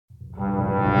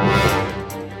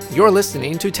You're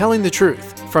listening to Telling the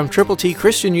Truth from Triple T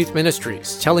Christian Youth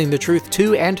Ministries, telling the truth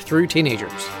to and through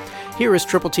teenagers. Here is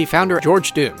Triple T founder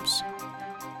George Dooms.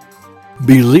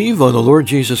 Believe on the Lord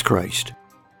Jesus Christ.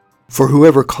 For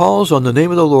whoever calls on the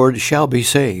name of the Lord shall be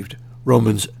saved.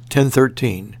 Romans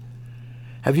 10:13.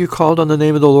 Have you called on the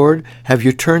name of the Lord? Have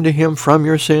you turned to Him from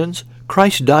your sins?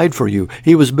 Christ died for you.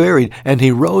 He was buried, and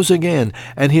He rose again,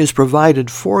 and He has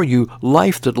provided for you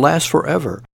life that lasts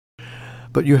forever.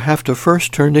 But you have to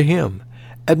first turn to Him.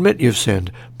 Admit you've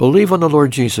sinned, believe on the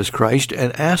Lord Jesus Christ,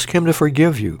 and ask Him to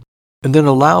forgive you. And then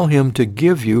allow Him to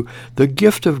give you the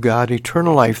gift of God,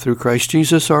 eternal life through Christ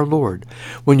Jesus our Lord.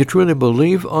 When you truly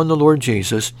believe on the Lord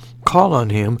Jesus, call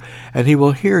on Him, and He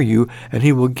will hear you, and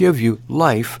He will give you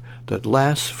life that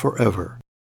lasts forever.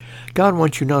 God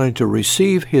wants you not only to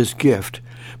receive His gift,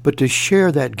 but to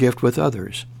share that gift with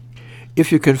others. If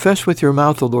you confess with your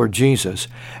mouth the Lord Jesus,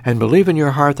 and believe in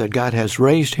your heart that God has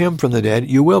raised Him from the dead,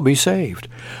 you will be saved.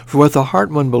 For with the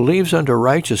heart one believes unto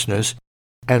righteousness,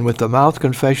 and with the mouth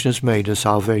confession is made to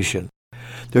salvation.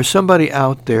 There's somebody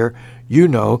out there you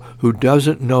know who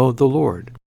doesn't know the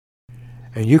Lord,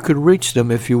 and you could reach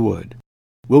them if you would.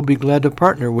 We'll be glad to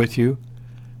partner with you.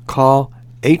 Call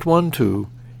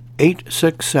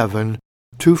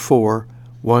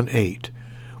 812-867-2418.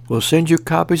 We'll send you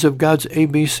copies of God's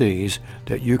ABCs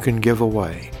that you can give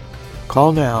away.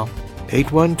 Call now,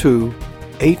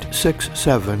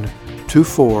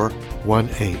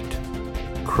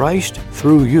 812-867-2418. Christ,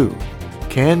 through you,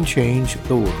 can change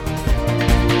the world.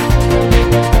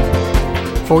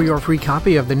 For your free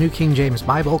copy of the New King James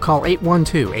Bible, call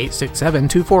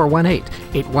 812-867-2418,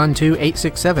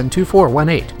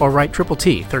 812-867-2418, or write Triple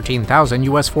T, 13,000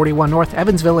 U.S. 41 North,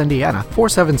 Evansville, Indiana,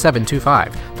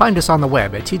 47725. Find us on the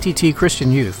web at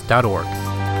tttchristianyouth.org.